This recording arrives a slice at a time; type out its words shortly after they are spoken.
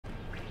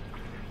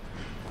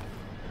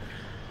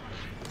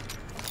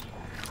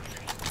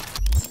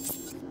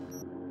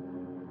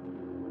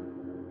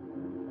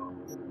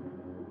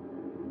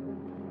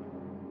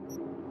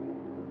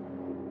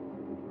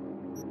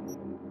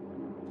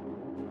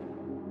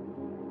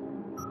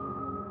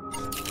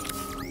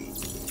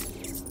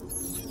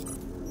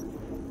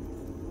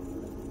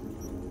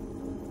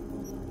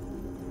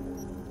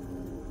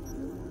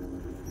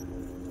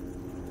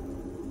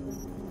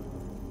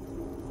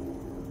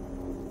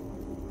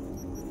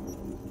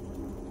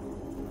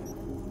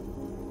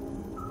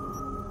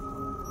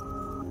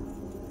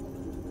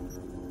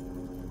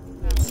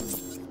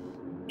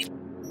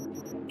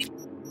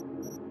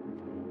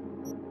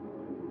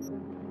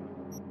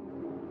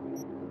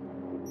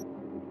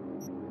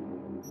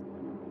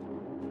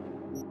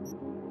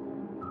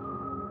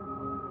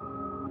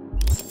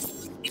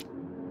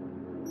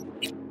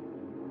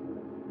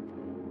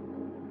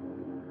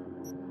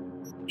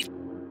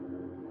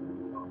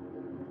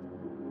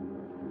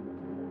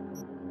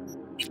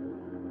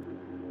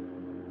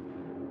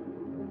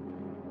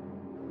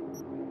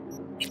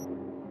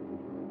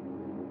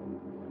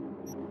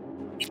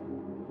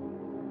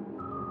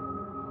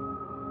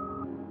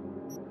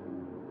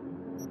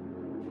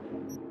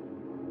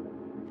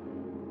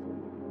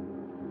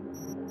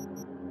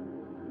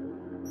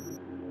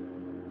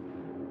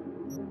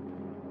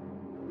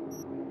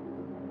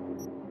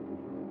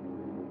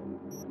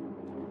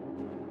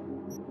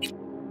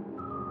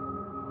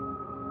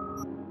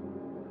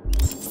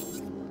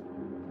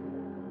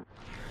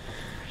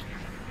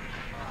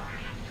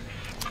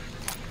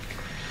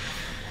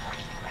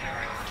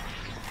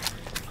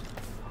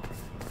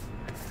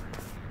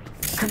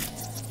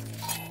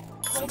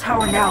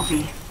tower now,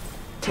 V.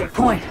 Take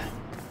point.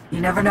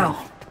 You never know.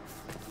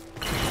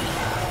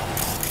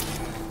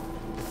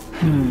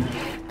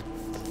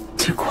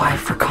 Too quiet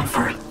for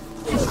comfort.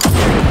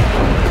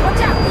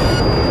 Watch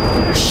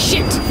out!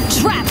 Shit!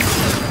 Trap!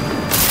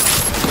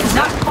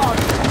 Not falling.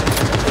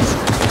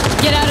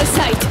 Get out of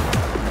sight!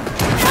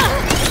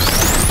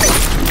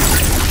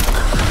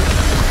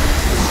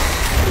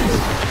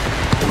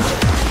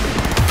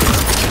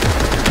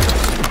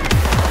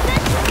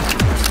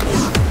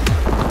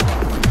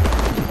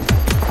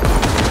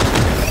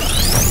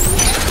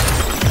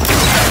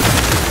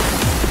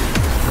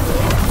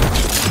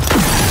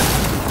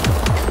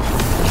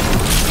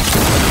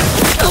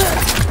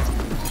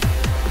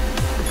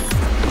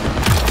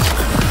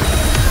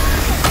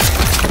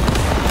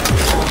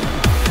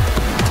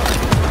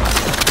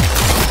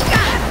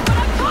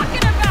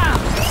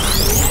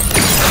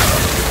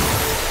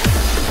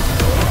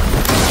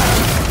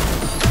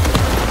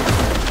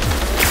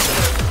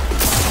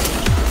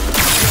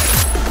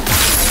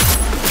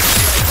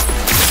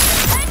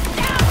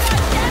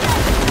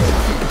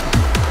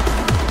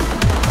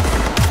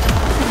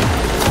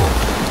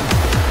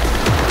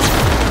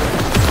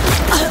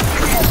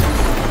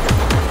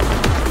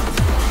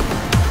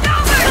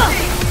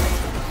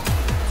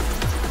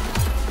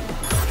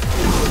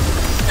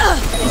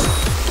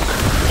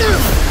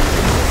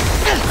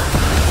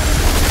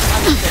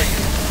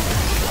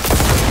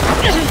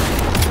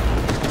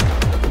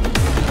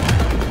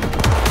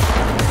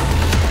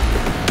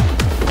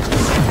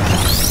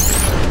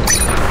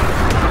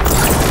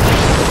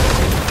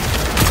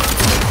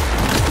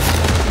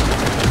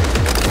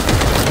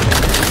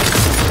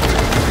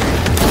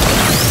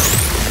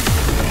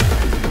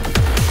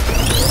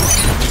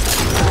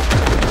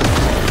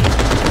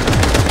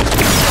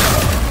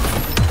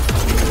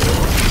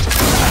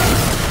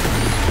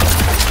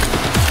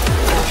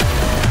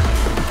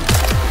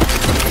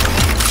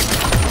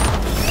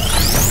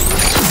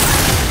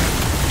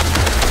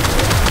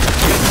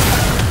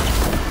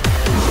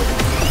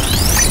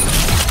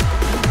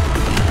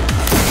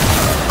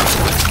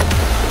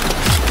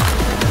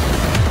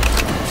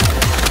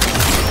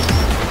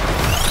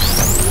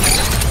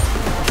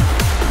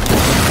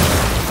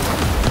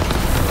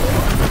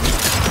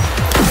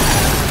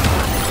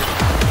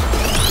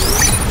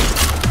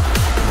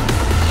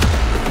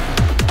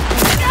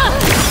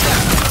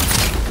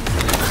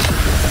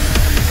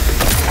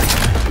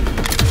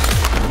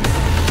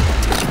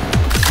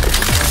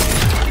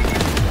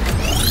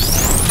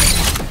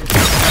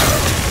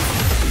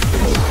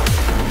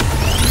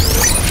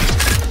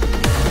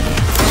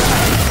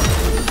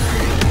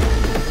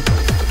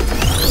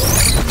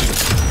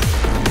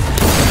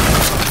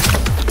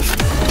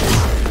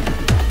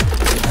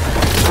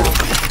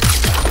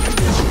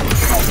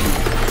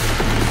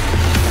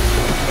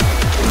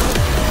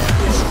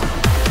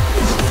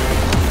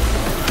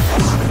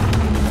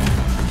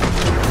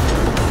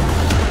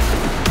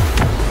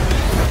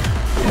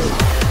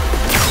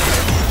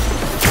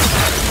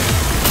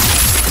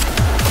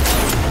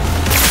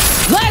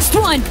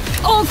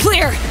 All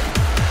clear!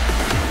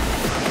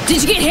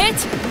 Did you get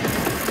hit?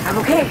 I'm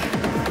okay.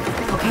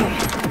 Okay.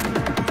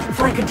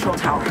 Flight control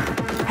tower.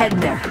 Heading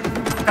there.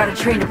 Got a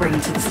train to bring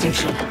into the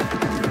station.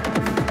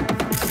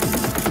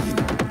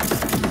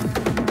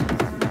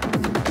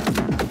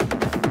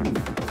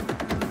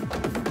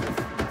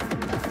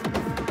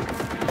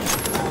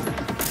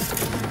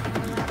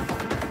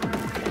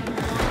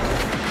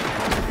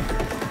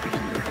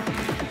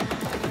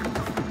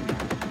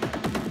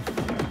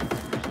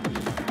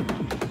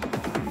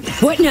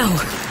 What now?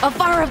 I'll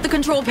fire up the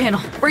control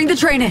panel. Bring the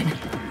train in.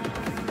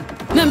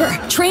 Remember,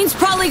 train's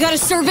probably got a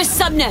service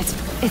subnet.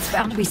 It's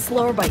bound to be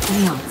slower by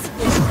eons.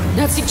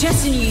 Not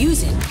suggesting you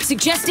use it.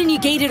 Suggesting you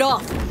gate it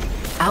off.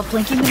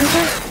 Outflanking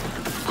maneuver?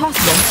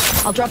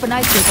 Possible. I'll drop an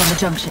ice break on the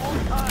junction.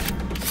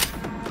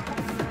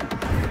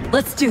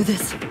 Let's do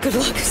this. Good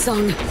luck,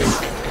 Sung.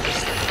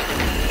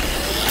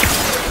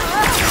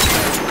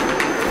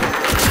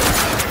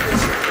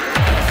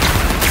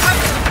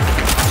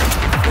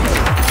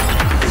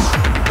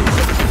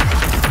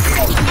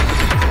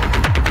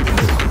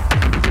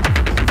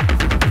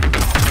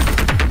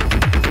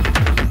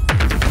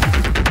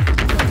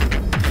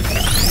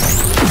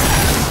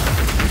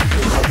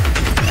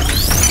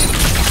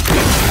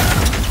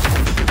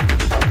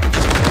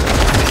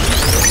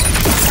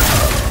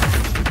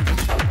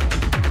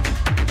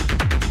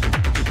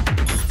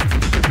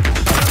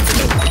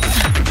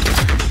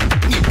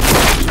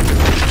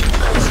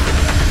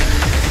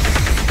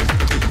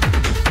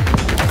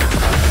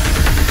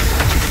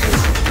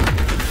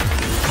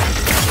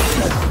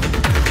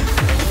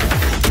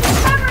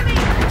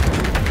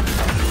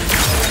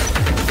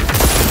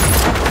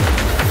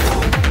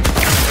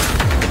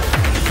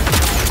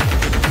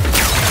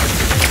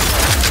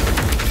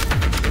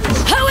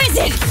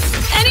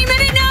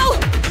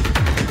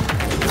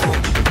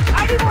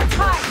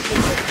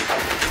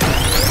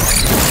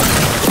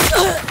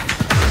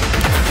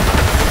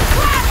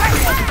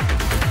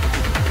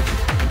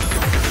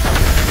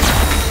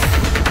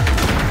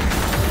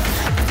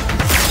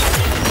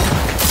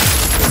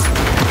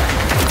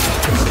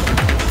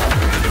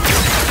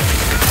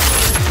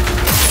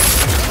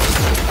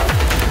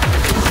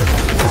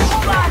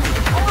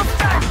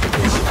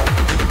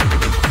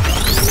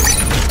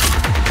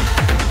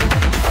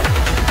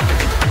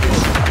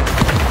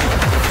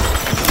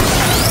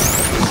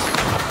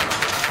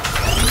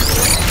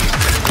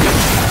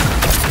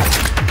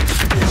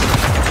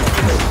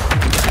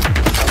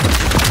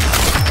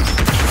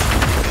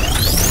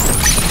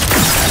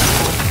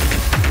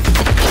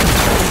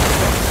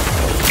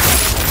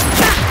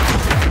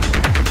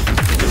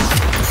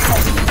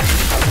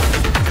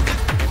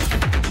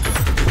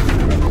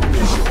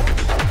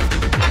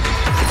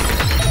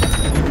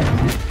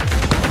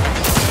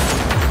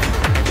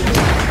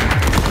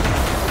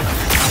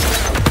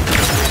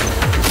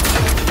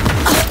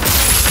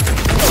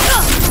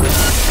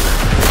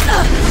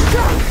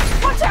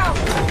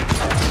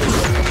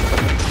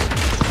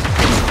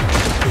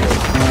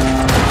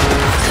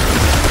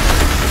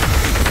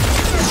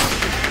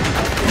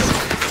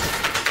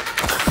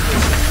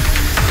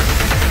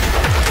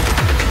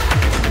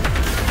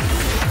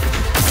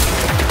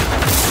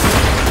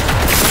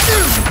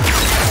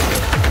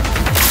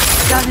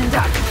 Done and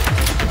done.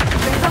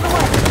 Things on the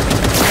way.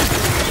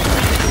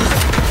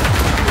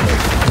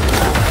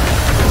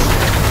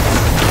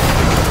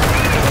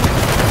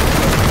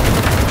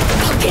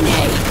 Fucking A!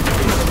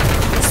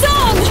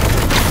 Song!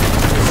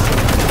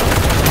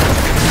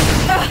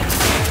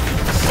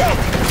 Shit!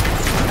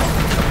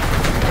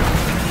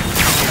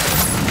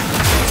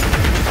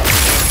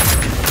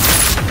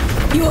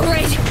 You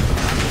alright?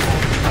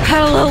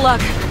 Had a little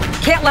luck.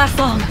 Can't last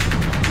long.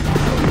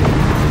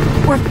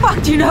 We're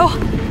fucked, you know?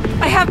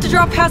 I have to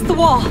drop past the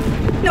wall.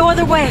 No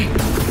other way.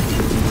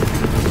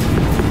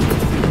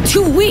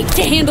 Too weak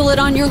to handle it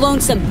on your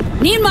lonesome.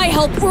 Need my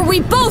help or we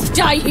both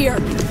die here!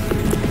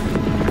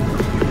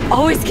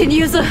 Always can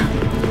use a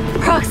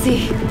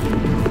proxy.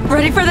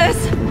 Ready for this?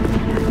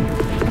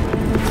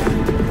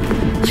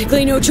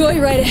 Likely no joy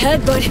right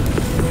ahead, but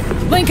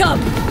link up.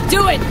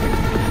 Do it!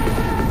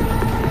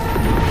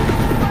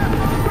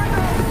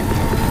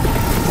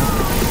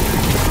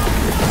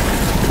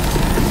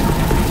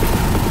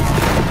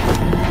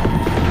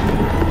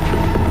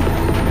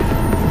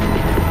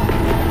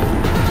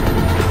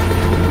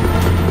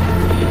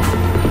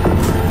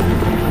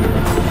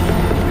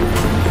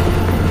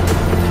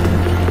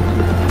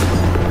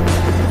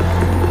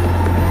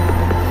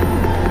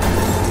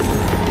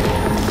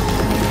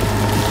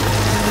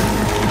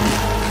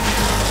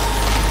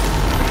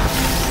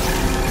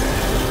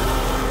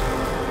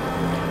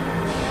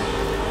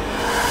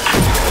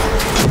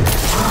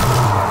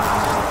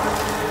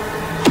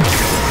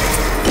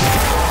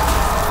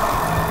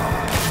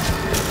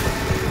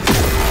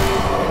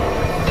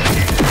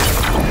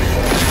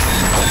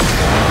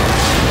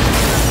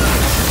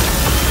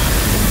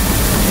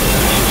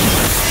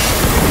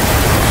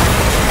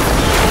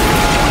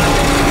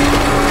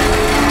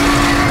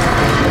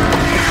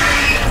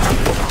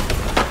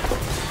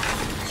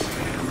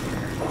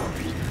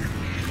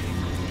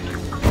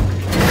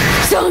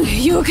 Sung,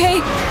 you okay?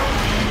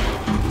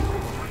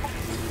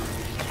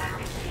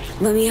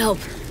 Let me help.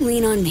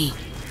 Lean on me.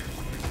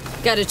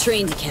 Got a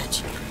train to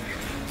catch.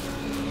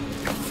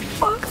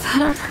 Fuck,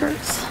 that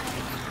hurts.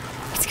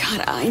 It's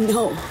God, I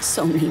know,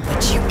 Sony,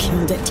 but you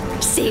killed it.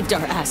 Saved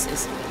our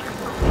asses.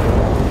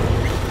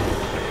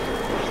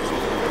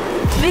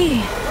 V, you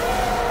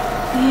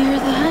hear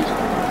that?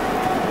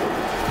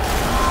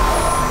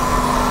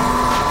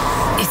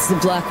 It's the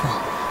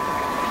Blackwall.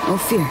 No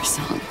fear,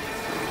 Song.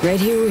 Right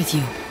here with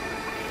you.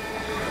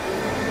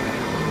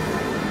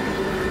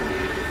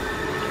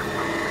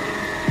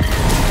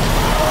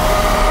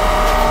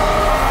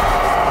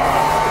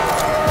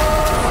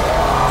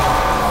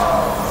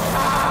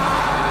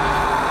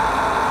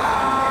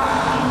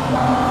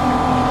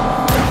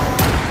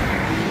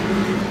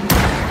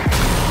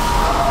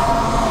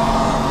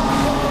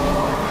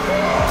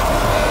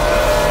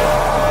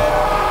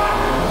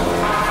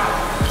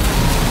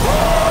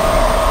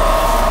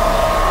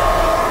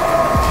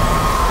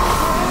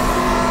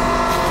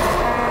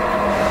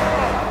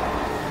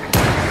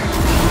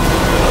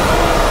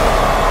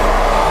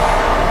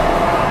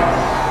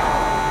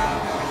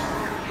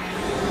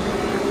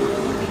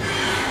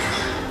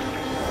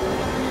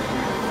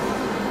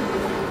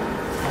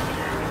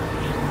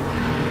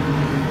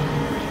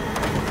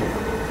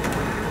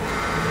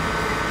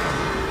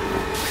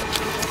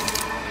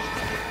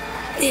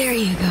 There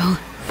you go.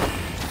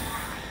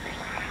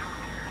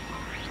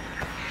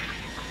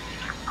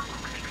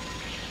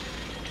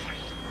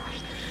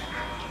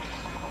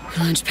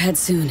 Launch pad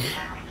soon.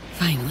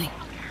 Finally.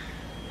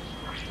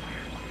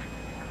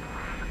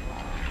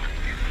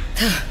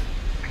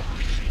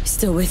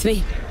 Still with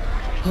me?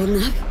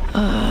 Holding up?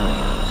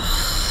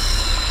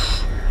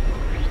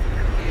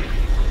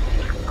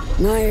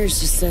 Myers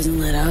just doesn't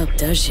let up,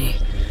 does she?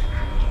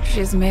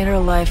 She's made her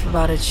life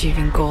about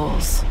achieving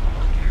goals.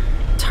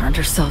 Turned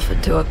herself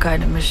into a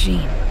kind of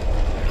machine.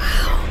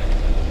 Wow.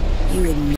 You admit